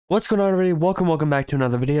What's going on, everybody? Welcome back to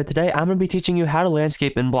another video. Today I'm going to be teaching you how to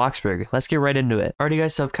landscape in Bloxburg. Let's get right into it. Alrighty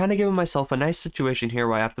guys, so I've kind of given myself a nice situation here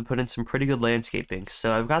where I have to put in some pretty good landscaping.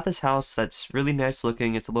 So I've got this house that's really nice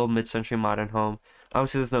looking. It's a little mid-century modern home.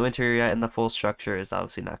 Obviously there's no interior yet and the full structure is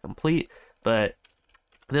obviously not complete, but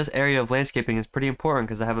this area of landscaping is pretty important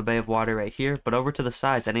because I have a bay of water right here, but over to the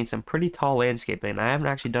sides I need some pretty tall landscaping and I haven't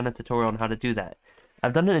actually done a tutorial on how to do that.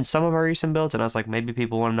 I've done it in some of our recent builds and I was like, maybe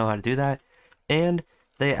people want to know how to do that, and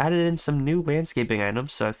they added in some new landscaping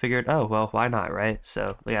items, so I figured, oh, well, why not, right?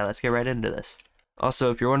 So, yeah, let's get right into this.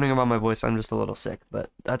 Also, if you're wondering about my voice, I'm just a little sick,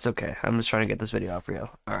 but that's okay. I'm just trying to get this video out for you.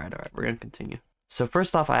 Alright, we're gonna continue. So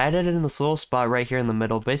first off, I added in this little spot right here in the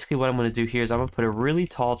middle. Basically, what I'm gonna do here is I'm gonna put a really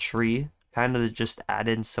tall tree, kind of just add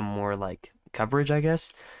in some more, like, coverage, I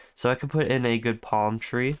guess. So I could put in a good palm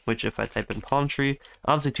tree, which if I type in palm tree,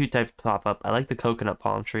 obviously two types pop up. I like the coconut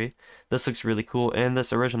palm tree. This looks really cool, and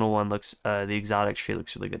this original one looks, the exotic tree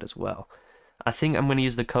looks really good as well. I think I'm going to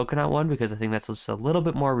use the coconut one because I think that's just a little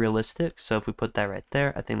bit more realistic. So if we put that right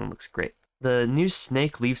there, I think that looks great. The new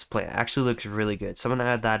snake leaves plant actually looks really good. So I'm going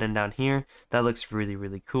to add that in down here. That looks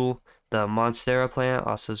really cool. The monstera plant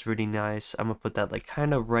also is really nice. I'm going to put that like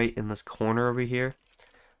kind of right in this corner over here.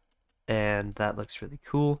 And that looks really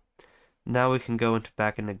cool. Now we can go into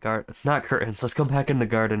back into not curtains, let's go back into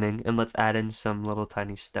gardening and let's add in some little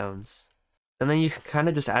tiny stones. And then you can kind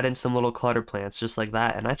of just add in some little clutter plants just like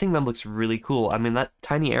that, and I think that looks really cool. I mean, that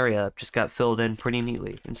tiny area just got filled in pretty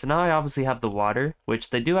neatly. And so now I obviously have the water, which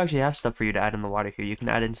they do actually have stuff for you to add in the water here. You can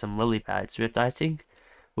add in some lily pads, which I think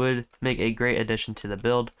would make a great addition to the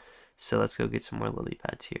build. So let's go get some more lily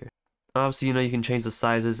pads here. Obviously, you can change the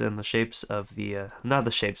sizes and the shapes of the, not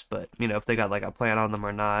the shapes, but, if they got like a plant on them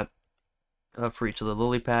or not, for each of the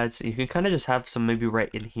lily pads. You can kind of just have some maybe right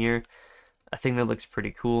in here. I think that looks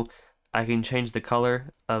pretty cool. I can change the color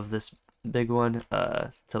of this big one,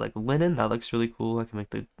 to like linen. That looks really cool. I can make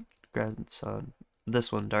the grass on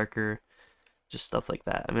this one darker, just stuff like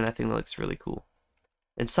that. I mean, I think that looks really cool.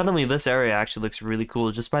 And suddenly this area actually looks really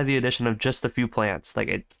cool just by the addition of just a few plants. Like,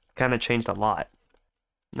 it kind of changed a lot.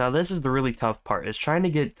 Now this is the really tough part, is trying to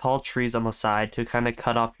get tall trees on the side to kind of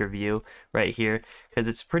cut off your view right here, because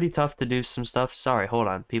it's pretty tough to do some stuff. Sorry, hold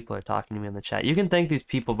on, people are talking to me in the chat. You can thank these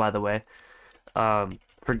people, by the way,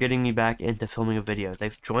 for getting me back into filming a video.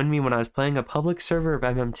 They've joined me when I was playing a public server of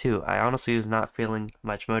MM2. I honestly was not feeling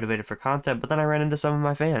much motivated for content, but then I ran into some of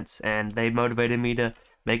my fans, and they motivated me to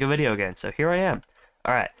make a video again, so here I am.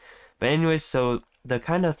 Alright, but anyways, so the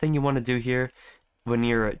kind of thing you want to do here when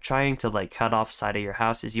you're trying to like cut off side of your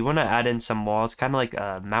house is you want to add in some walls, kind of like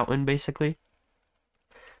a mountain basically.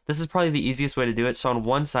 This is probably the easiest way to do it. So on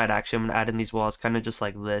one side, actually, I'm going to add in these walls kind of just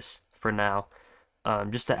like this for now,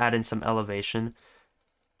 just to add in some elevation.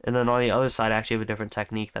 And then on the other side, I actually have a different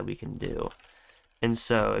technique that we can do. And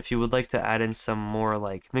so if you would like to add in some more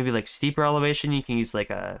like maybe like steeper elevation, you can use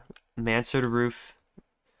like a mansard roof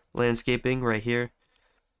landscaping right here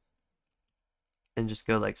and just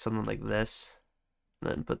go like something like this.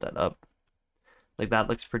 Then put that up. Like, that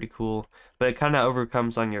looks pretty cool. But it kind of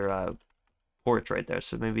overcomes on your porch right there.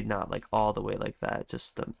 So maybe not like all the way like that.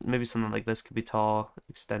 Just maybe something like this could be tall.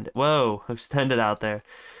 Extend it. Whoa! Extend it out there.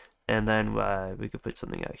 And then we could put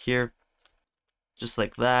something out here. Just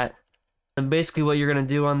like that. And basically what you're going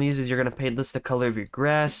to do on these is you're going to paint this the color of your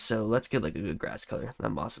grass. So let's get like a good grass color. That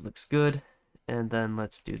moss looks good. And then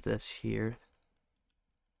let's do this here.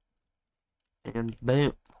 And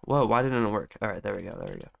bam. Whoa, why didn't it work? Alright, there we go.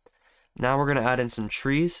 Now we're going to add in some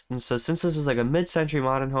trees. And so since this is like a mid-century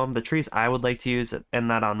modern home, the trees I would like to use and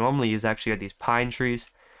that I'll normally use actually are these pine trees.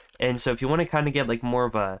 And so if you want to kind of get like more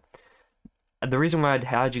of a... The reason why I'd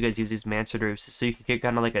had you guys use these mansard roofs is so you can get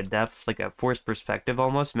kind of like a depth, like a forced perspective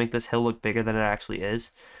almost, make this hill look bigger than it actually is.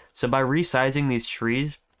 So by resizing these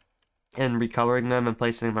trees and recoloring them and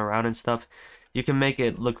placing them around and stuff, you can make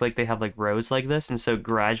it look like they have like rows like this, and so it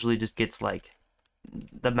gradually just gets like...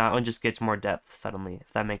 the mountain just gets more depth suddenly,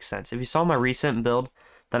 if that makes sense. If you saw my recent build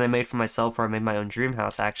that I made for myself, where I made my own dream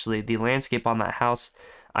house, actually, the landscape on that house,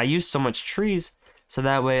 I used so much trees, so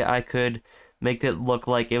that way I could make it look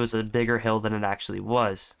like it was a bigger hill than it actually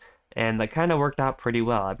was. And that kind of worked out pretty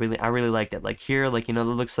well. I really liked it. Like here, like, it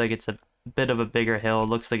looks like it's a bit of a bigger hill. It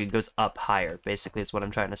looks like it goes up higher, basically, is what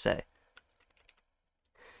I'm trying to say.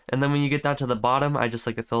 And then when you get down to the bottom, I just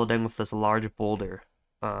like to fill it in with this large boulder,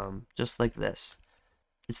 just like this.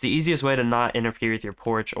 It's the easiest way to not interfere with your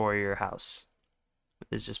porch or your house,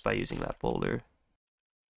 is just by using that boulder.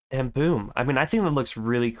 And boom. I mean, I think that looks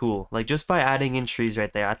really cool. Like, just by adding in trees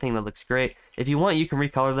right there, I think that looks great. If you want, you can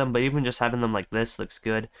recolor them, but even just having them like this looks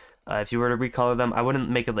good. If you were to recolor them, I wouldn't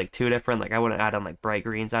make it like too different. Like I wouldn't add on like bright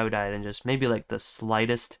greens. I would add in just maybe like the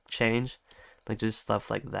slightest change, like just stuff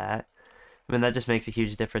like that. I mean, that just makes a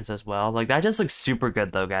huge difference as well. Like that just looks super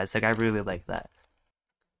good though, guys. Like I really like that.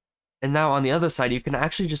 And now on the other side, you can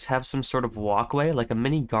actually just have some sort of walkway, like a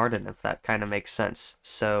mini garden, if that kind of makes sense.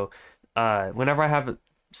 So whenever I have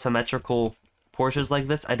symmetrical portions like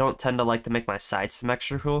this, I don't tend to like to make my sides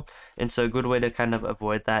symmetrical. And so a good way to kind of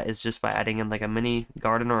avoid that is just by adding in like a mini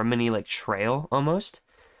garden or a mini like trail almost.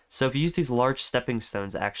 So if you use these large stepping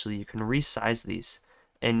stones, actually, you can resize these.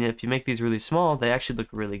 And if you make these really small, they actually look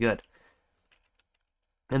really good.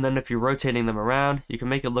 And then if you're rotating them around, you can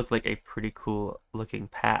make it look like a pretty cool looking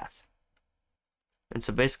path. And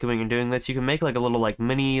so basically when you're doing this, you can make like a little like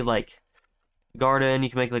mini like garden. You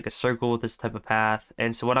can make like a circle with this type of path.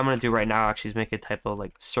 And so what I'm going to do right now actually is make a type of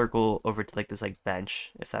like circle over to like this like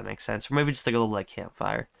bench, if that makes sense. Or maybe just like a little like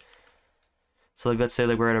campfire. So like let's say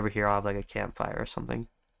like right over here I'll have like a campfire or something.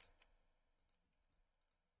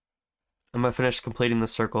 I'm going to finish completing the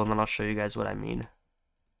circle and then I'll show you guys what I mean.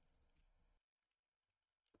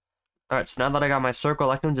 Alright, so now that I got my circle,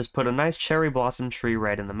 I can just put a nice cherry blossom tree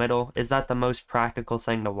right in the middle. Is that the most practical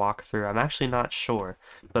thing to walk through? I'm actually not sure.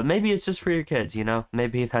 But maybe it's just for your kids, you know?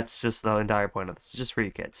 Maybe that's just the entire point of this. It's just for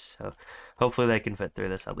your kids. So hopefully they can fit through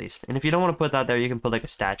this at least. And if you don't want to put that there, you can put like a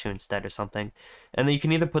statue instead or something. And then you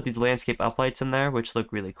can either put these landscape uplights in there, which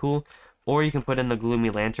look really cool. Or you can put in the gloomy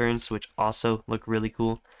lanterns, which also look really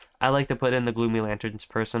cool. I like to put in the gloomy lanterns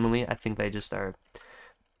personally. I think they just are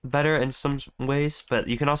better in some ways, but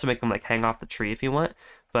you can also make them like hang off the tree if you want.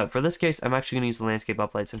 But for this case, I'm actually going to use the landscape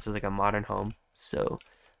uplight since it's like a modern home. So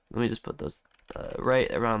let me just put those right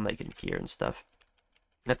around like in here and stuff.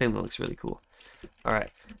 I think that looks really cool. All right,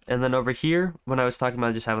 and then over here, when I was talking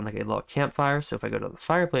about just having like a little campfire, so if I go to the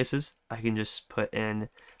fireplaces, I can just put in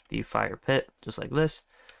the fire pit just like this.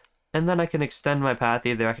 And then I can extend my path.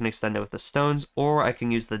 Either I can extend it with the stones, or I can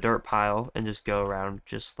use the dirt pile and just go around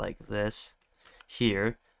just like this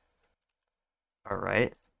here.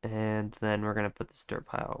 Alright, and then we're going to put this dirt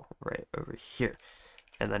pile right over here.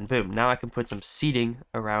 And then boom, now I can put some seating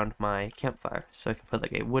around my campfire. So I can put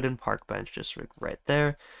like a wooden park bench just right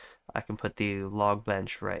there. I can put the log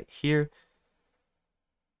bench right here.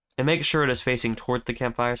 And make sure it is facing towards the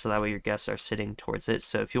campfire so that way your guests are sitting towards it.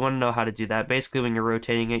 So if you want to know how to do that, basically when you're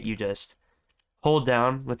rotating it, you just hold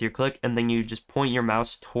down with your click and then you just point your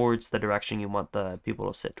mouse towards the direction you want the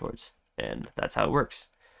people to sit towards. And that's how it works.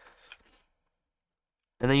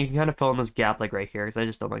 And then you can kind of fill in this gap like right here because I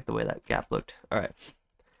just don't like the way that gap looked. Alright.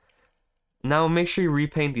 Now make sure you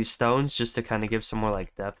repaint these stones just to kind of give some more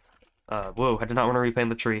like depth. Whoa, I did not want to repaint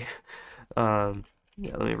the tree. Yeah,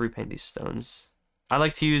 let me repaint these stones. I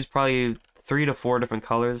like to use probably 3 to 4 different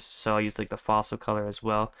colors, so I'll use like the fossil color as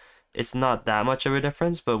well. It's not that much of a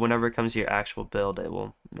difference, but whenever it comes to your actual build, it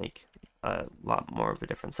will make a lot more of a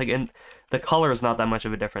difference. Like, and the color is not that much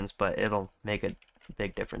of a difference, but it'll make a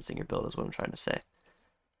big difference in your build is what I'm trying to say.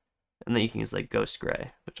 And then you can use like ghost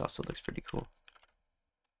gray, which also looks pretty cool.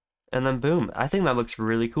 And then boom, I think that looks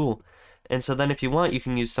really cool. And so then if you want, you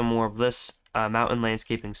can use some more of this mountain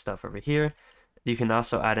landscaping stuff over here. You can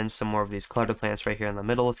also add in some more of these clutter plants right here in the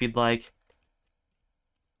middle if you'd like.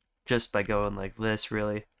 Just by going like this,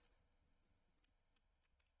 really.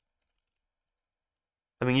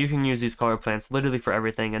 I mean, you can use these color plants literally for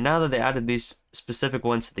everything. And now that they added these specific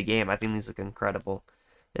ones to the game, I think these look incredible.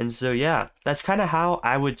 And so yeah, that's kind of how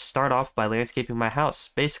I would start off by landscaping my house.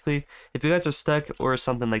 Basically, if you guys are stuck or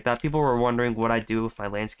something like that, people were wondering what I do with my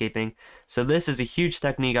landscaping. So this is a huge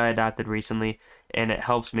technique I adapted recently, and it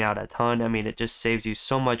helps me out a ton. I mean, it just saves you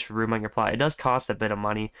so much room on your plot. It does cost a bit of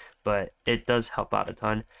money, but it does help out a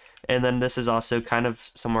ton. And then this is also kind of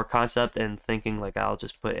some more concept and thinking like I'll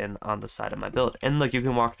just put in on the side of my build. And look, you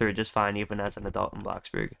can walk through it just fine even as an adult in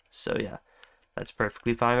Bloxburg. So yeah. That's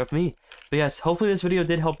perfectly fine with me. But yes, hopefully this video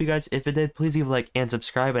did help you guys. If it did, please leave a like and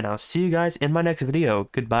subscribe, and I'll see you guys in my next video.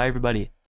 Goodbye, everybody.